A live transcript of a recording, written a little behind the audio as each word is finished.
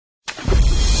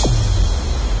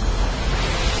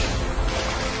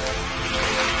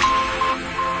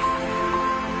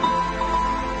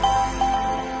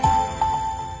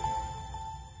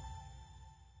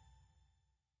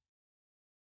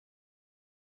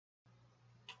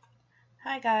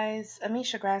Hi guys,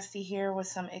 Amisha Grasti here with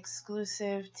some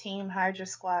exclusive Team Hydra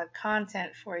Squad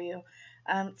content for you.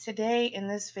 Today in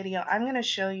this video, I'm going to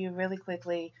show you really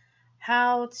quickly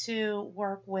how to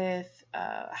work with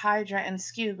Hydra and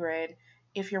Skugrid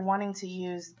if you're wanting to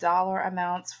use dollar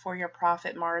amounts for your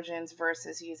profit margins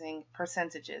versus using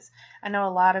percentages. I know a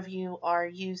lot of you are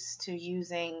used to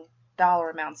using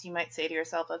dollar amounts. You might say to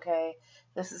yourself, okay,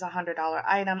 this is a $100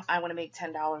 item. I want to make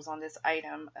 $10 on this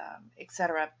item,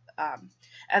 etc.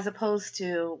 As opposed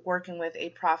to working with a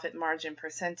profit margin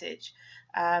percentage.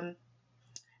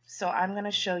 So I'm going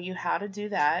to show you how to do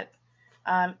that.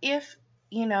 If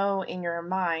you know in your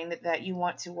mind that you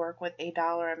want to work with a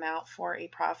dollar amount for a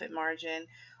profit margin,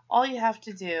 all you have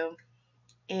to do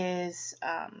is,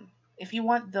 if you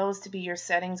want those to be your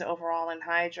settings overall in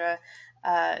Hydra,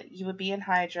 you would be in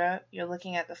Hydra. You're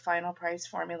looking at the final price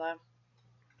formula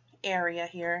area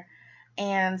here,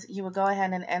 and you would go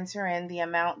ahead and enter in the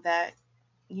amount that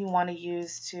you want to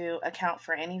use to account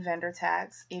for any vendor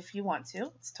tax if you want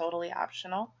to. It's totally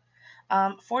optional.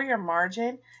 For your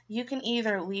margin, you can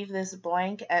either leave this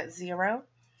blank at 0,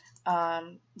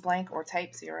 blank or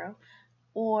type 0,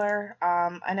 or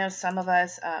I know some of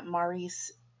us,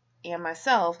 Maurice and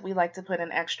myself, we like to put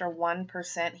an extra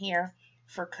 1% here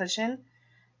for cushion.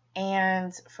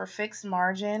 And for fixed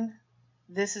margin,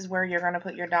 this is where you're going to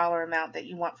put your dollar amount that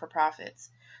you want for profits.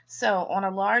 So on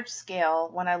a large scale,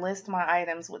 when I list my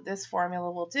items, what this formula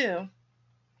will do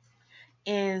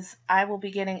is I will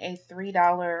be getting a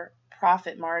 $3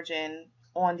 profit margin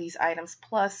on these items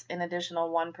plus an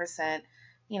additional 1%.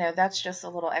 That's just a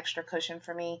little extra cushion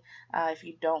for me. If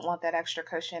you don't want that extra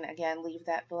cushion, again, leave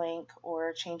that blank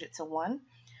or change it to 1.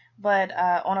 But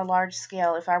on a large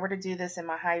scale, if I were to do this in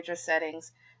my Hydra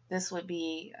settings, this would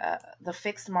be the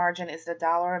fixed margin is the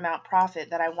dollar amount profit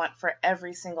that I want for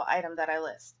every single item that I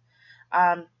list.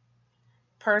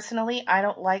 Personally, I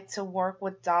don't like to work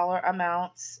with dollar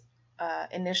amounts.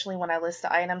 Initially, when I list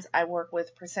the items, I work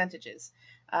with percentages.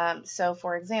 So,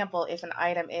 for example, if an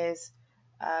item is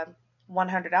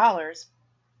 $100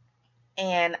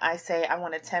 and I say I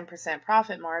want a 10%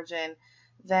 profit margin,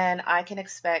 then I can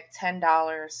expect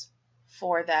 $10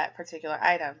 for that particular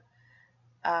item.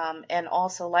 And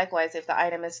also, likewise, if the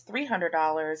item is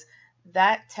 $300,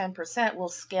 that 10% will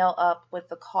scale up with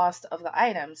the cost of the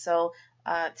item. So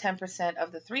 10%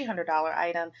 of the $300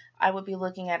 item, I would be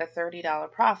looking at a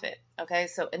 $30 profit. Okay,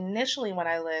 so initially when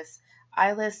I list,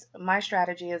 my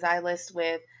strategy is I list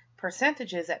with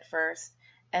percentages at first,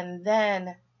 and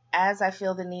then as I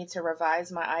feel the need to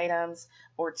revise my items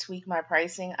or tweak my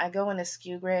pricing, I go into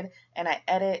Sku-Grid and I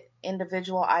edit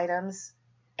individual items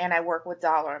and I work with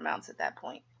dollar amounts at that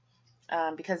point,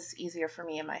 because it's easier for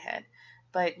me in my head.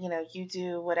 But you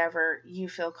do whatever you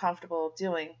feel comfortable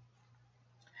doing.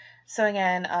 So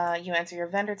again, you enter your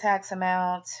vendor tax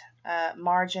amount,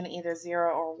 margin either 0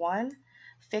 or 1.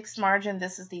 Fixed margin,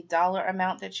 this is the dollar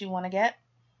amount that you want to get,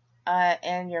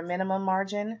 and your minimum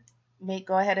margin.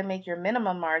 Go ahead and make your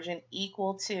minimum margin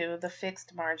equal to the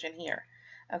fixed margin here.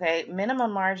 Okay,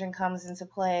 minimum margin comes into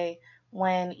play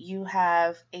when you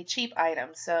have a cheap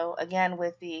item. So again,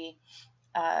 with the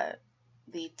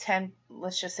 10,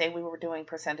 let's just say we were doing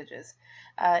percentages.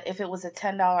 If it was a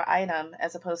 $10 item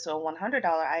as opposed to a $100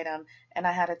 item, and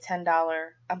I had a a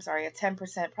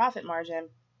 10% profit margin,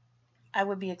 I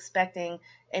would be expecting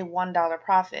a $1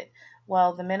 profit.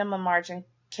 Well, the minimum margin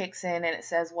kicks in and it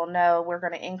says, well, no, we're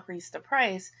going to increase the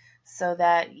price so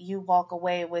that you walk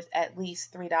away with at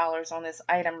least $3 on this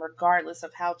item, regardless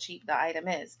of how cheap the item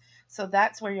is. So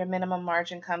that's where your minimum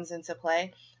margin comes into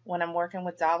play. When I'm working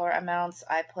with dollar amounts,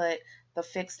 I put the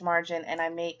fixed margin and I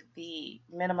make the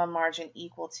minimum margin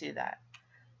equal to that.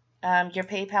 Your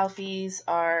PayPal fees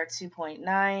are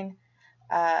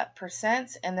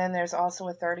 2.9%, and then there's also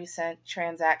a 30-cent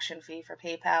transaction fee for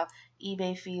PayPal.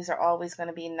 eBay fees are always going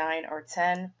to be 9 or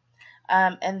 10.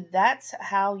 And that's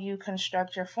how you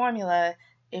construct your formula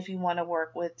if you want to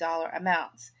work with dollar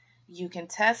amounts. You can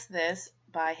test this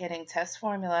by hitting test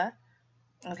formula.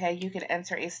 Okay, you can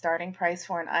enter a starting price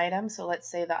for an item. So let's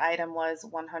say the item was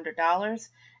 $100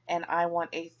 and I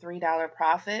want a $3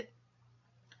 profit.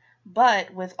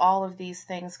 But with all of these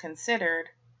things considered,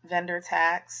 vendor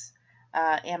tax,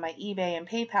 and my eBay and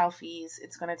PayPal fees,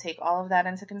 it's going to take all of that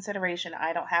into consideration.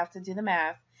 I don't have to do the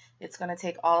math. It's going to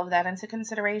take all of that into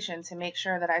consideration to make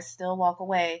sure that I still walk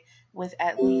away with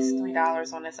at least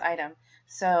 $3 on this item.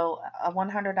 So a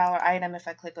 $100 item, if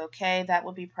I click OK, that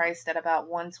would be priced at about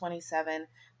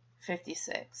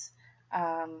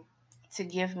 $127.56 to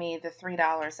give me the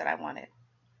 $3 that I wanted.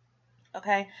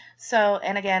 Okay, so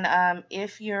and again,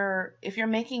 if you're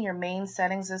making your main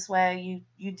settings this way,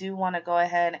 you do want to go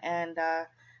ahead and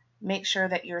make sure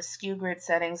that your Sku-Grid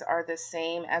settings are the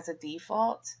same as a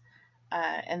default.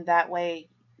 And that way,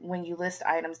 when you list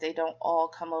items, they don't all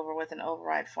come over with an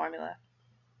override formula.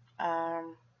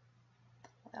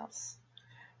 What else?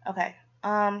 Okay.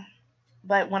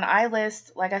 But when I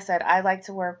list, like I said, I like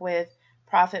to work with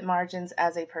profit margins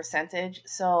as a percentage.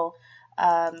 So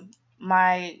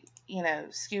my,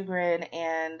 Sku-Grid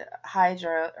and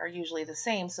Hydra are usually the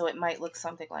same. So it might look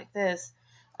something like this.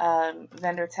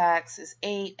 Vendor tax is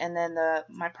 8, and then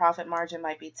my profit margin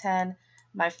might be 10.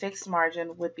 My fixed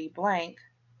margin would be blank,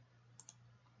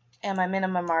 and my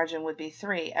minimum margin would be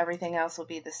 3. Everything else would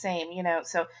be the same,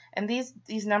 So, and these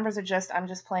numbers are I'm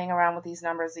just playing around with these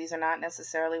numbers. These are not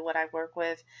necessarily what I work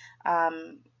with.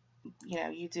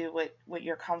 You do what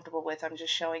you're comfortable with. I'm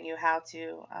just showing you how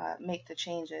to make the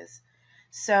changes.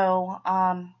 So,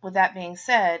 with that being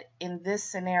said, in this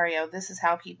scenario, this is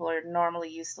how people are normally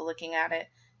used to looking at it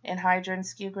in Hydra and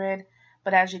Skugrid.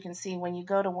 But as you can see, when you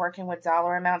go to working with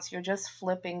dollar amounts, you're just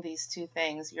flipping these two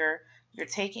things. You're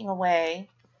taking away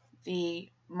the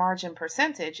margin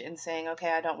percentage and saying,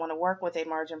 okay, I don't want to work with a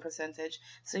margin percentage.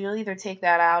 So you'll either take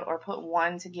that out or put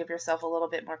 1 to give yourself a little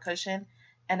bit more cushion.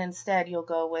 And instead, you'll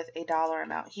go with a dollar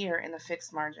amount here in the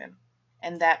fixed margin.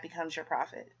 And that becomes your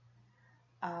profit.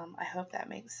 I hope that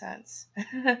makes sense.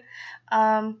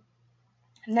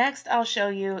 Next, I'll show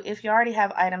you if you already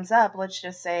have items up. Let's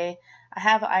just say I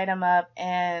have an item up,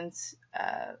 and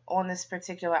on this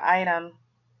particular item,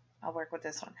 I'll work with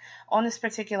this one. On this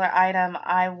particular item,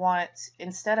 I want,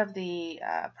 instead of the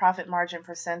profit margin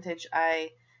percentage I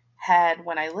had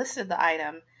when I listed the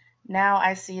item, now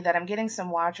I see that I'm getting some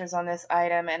watchers on this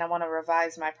item and I want to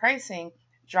revise my pricing,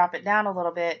 drop it down a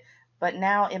little bit, but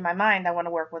now in my mind I want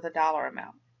to work with a dollar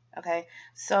amount. Okay,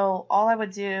 so all I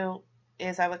would do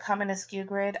is I would come into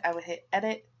Skugrid, I would hit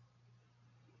edit,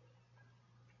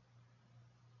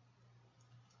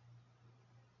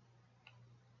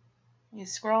 you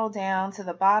scroll down to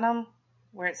the bottom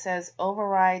where it says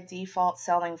override default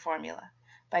selling formula.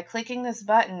 By clicking this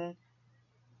button,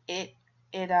 it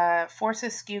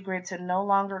forces Skugrid to no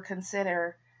longer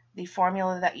consider the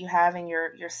formula that you have in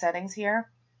your settings here.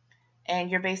 And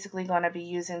you're basically going to be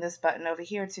using this button over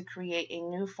here to create a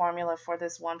new formula for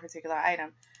this one particular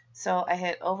item. So I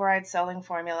hit override selling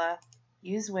formula,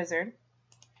 use wizard.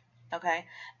 Okay,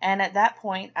 and at that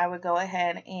point I would go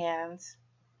ahead and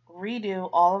redo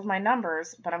all of my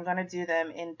numbers, but I'm going to do them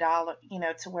in dollar,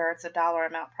 to where it's a dollar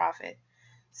amount profit.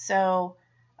 So,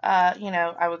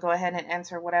 I would go ahead and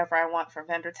enter whatever I want for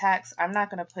vendor tax. I'm not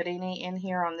going to put any in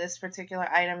here on this particular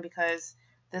item because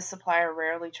this supplier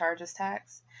rarely charges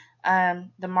tax.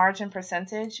 The margin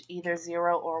percentage, either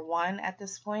 0 or 1 at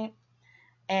this point.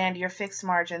 And your fixed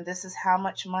margin, this is how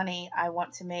much money I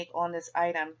want to make on this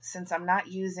item. Since I'm not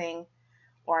using,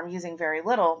 or I'm using very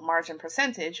little margin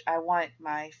percentage, I want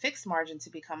my fixed margin to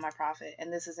become my profit,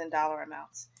 and this is in dollar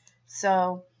amounts.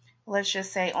 So let's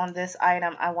just say on this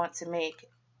item I want to make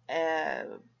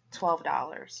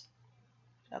 $12.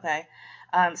 Okay,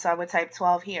 so I would type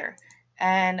 12 here,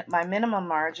 and my minimum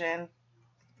margin,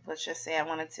 let's just say I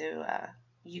wanted to,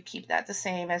 you keep that the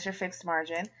same as your fixed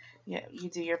margin. You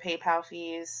do your PayPal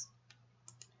fees.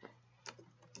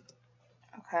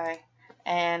 Okay.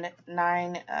 And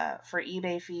 9 for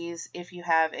eBay fees if you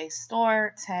have a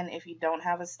store, 10 if you don't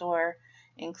have a store.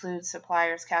 Include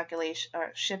suppliers calculation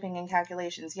or shipping and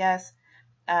calculations, yes.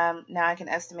 Now I can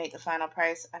estimate the final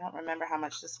price. I don't remember how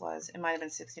much this was. It might have been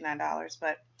 $69,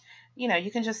 but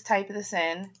you can just type this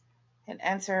in and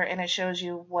enter, and it shows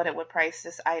you what it would price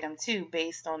this item to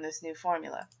based on this new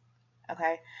formula.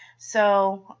 Okay,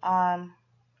 so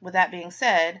with that being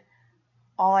said,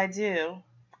 all I do,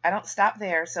 I don't stop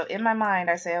there. So in my mind,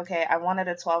 I say, okay, I wanted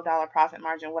a $12 profit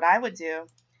margin. What I would do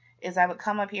is I would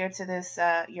come up here to this,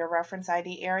 your reference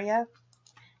ID area,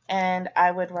 and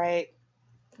I would write,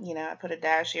 I put a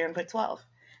dash here and put 12.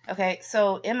 Okay,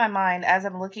 so in my mind, as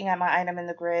I'm looking at my item in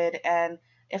the grid, and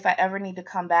if I ever need to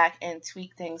come back and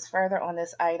tweak things further on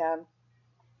this item,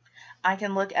 I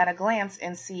can look at a glance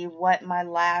and see what my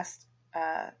last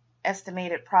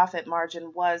estimated profit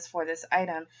margin was for this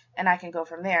item, and I can go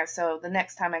from there. So the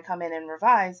next time I come in and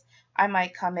revise, I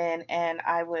might come in and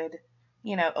I would,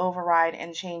 override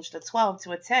and change the 12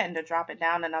 to a 10 to drop it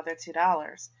down another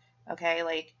 $2. Okay,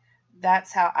 like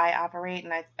that's how I operate,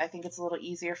 and I think it's a little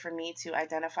easier for me to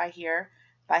identify here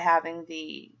by having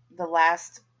the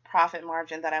last profit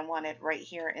margin that I wanted right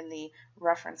here in the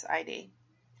reference ID.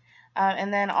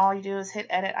 And then all you do is hit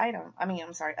edit item.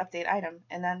 Update item,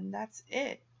 and then that's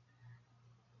it.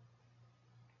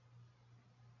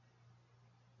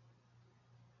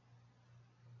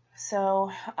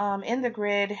 So in the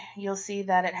grid, you'll see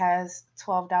that it has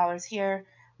 $12 here.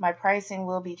 my pricing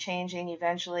will be changing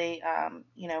eventually.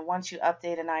 You know, once you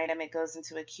update an item, it goes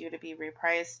into a queue to be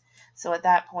repriced. So at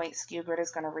that point, Skugrid is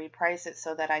going to reprice it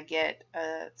so that I get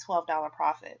a $12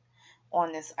 profit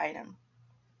on this item.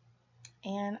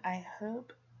 And I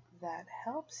hope that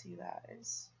helps you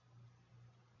guys.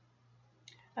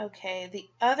 Okay, the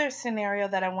other scenario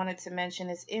that I wanted to mention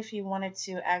is if you wanted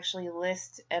to actually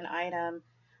list an item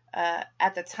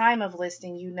at the time of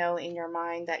listing, you know in your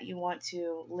mind that you want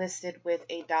to list it with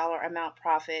a dollar amount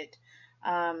profit.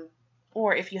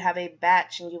 Or if you have a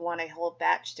batch and you want a whole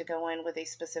batch to go in with a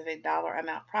specific dollar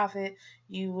amount profit,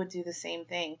 you would do the same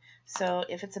thing. So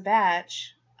if it's a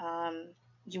batch,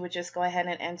 you would just go ahead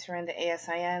and enter in the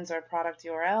ASINs or product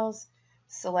URLs,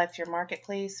 select your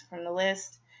marketplace from the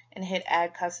list, and hit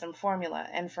add custom formula.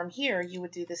 And from here, you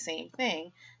would do the same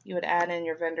thing. You would add in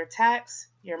your vendor tax,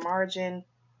 your margin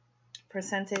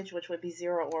percentage, which would be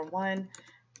 0 or 1.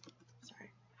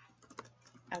 Sorry.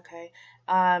 Okay.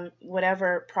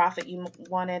 Whatever profit you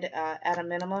wanted at a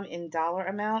minimum in dollar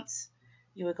amounts,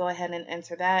 you would go ahead and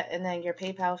enter that, and then your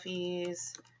PayPal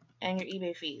fees and your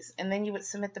eBay fees. And then you would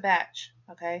submit the batch.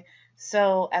 Okay.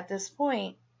 So at this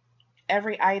point,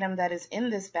 every item that is in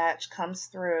this batch comes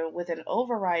through with an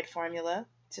override formula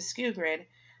to Sku-Grid,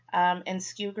 and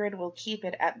Sku-Grid will keep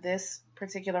it at this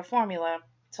particular formula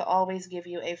to always give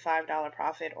you a $5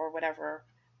 profit or whatever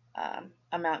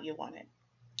amount you wanted.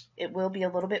 It will be a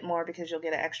little bit more because you'll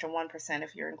get an extra 1%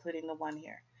 if you're including the 1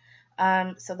 here.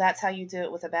 So that's how you do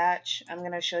it with a batch. I'm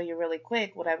going to show you really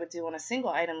quick what I would do on a single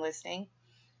item listing.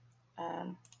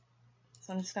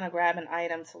 So I'm just going to grab an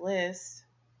item to list.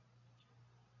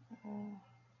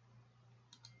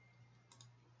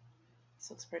 This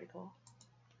looks pretty cool.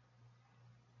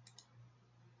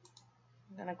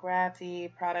 I'm going to grab the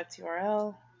product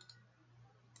URL,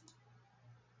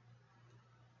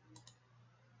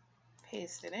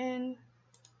 paste it in,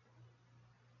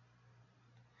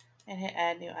 and hit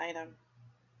add new item.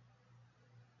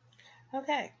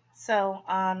 Okay, so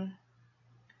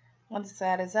once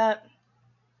that is up,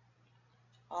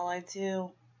 all I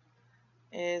do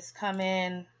is come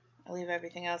in, I leave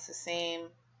everything else the same.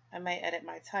 I might edit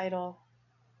my title.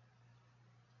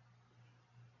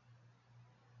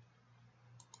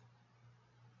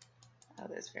 Oh,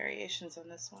 there's variations on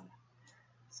this one.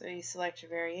 So you select your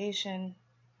variation.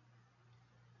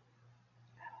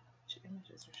 I don't know which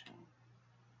images are showing.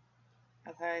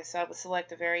 Okay, so I would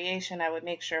select a variation. I would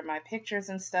make sure my pictures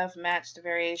and stuff match the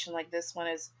variation. Like this one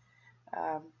is,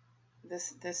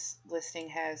 this listing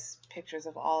has pictures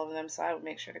of all of them, so I would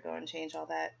make sure to go and change all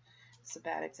that. It's a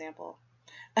bad example.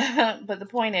 But the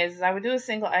point is I would do a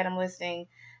single item listing,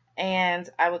 and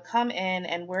I would come in,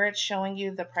 and where it's showing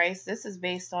you the price, this is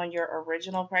based on your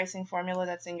original pricing formula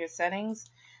that's in your settings.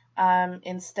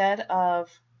 Instead of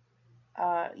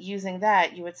using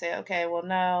that, you would say, okay, well,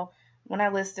 no, when I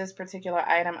list this particular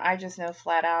item, I just know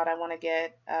flat out I want to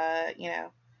get, you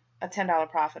know, a $10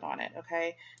 profit on it.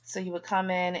 Okay, so you would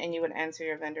come in and you would enter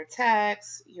your vendor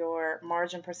tax, your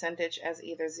margin percentage as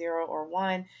either 0 or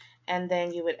 1, and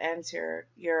then you would enter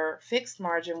your fixed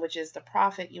margin, which is the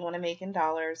profit you want to make in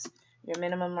dollars. Your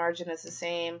minimum margin is the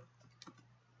same,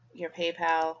 your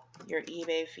PayPal, your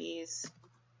eBay fees.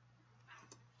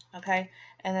 Okay,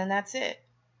 and then that's it.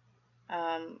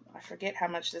 I forget how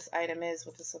much this item is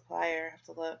with the supplier. I have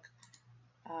to look.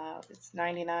 It's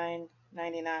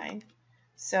 $99.99.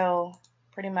 So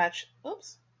pretty much,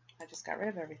 oops, I just got rid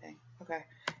of everything.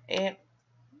 Okay,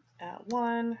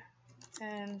 1,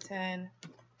 10, 10,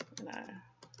 9.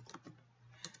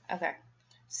 Okay,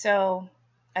 so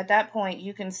at that point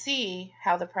you can see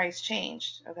how the price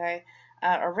changed. Okay,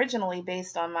 originally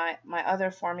based on my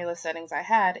other formula settings I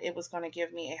had, it was going to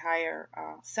give me a higher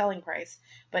selling price,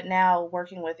 but now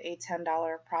working with a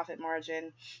 $10 profit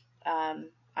margin,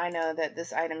 I know that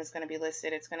this item is going to be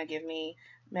listed. It's going to give me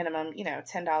minimum, you know,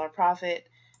 $10 profit,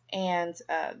 and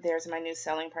there's my new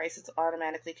selling price. It's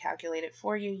automatically calculated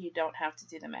for you. You don't have to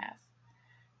do the math.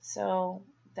 So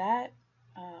that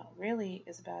really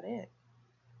is about it.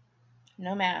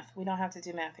 No math. We don't have to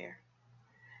do math here.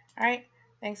 All right.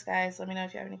 Thanks, guys. Let me know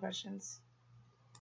if you have any questions.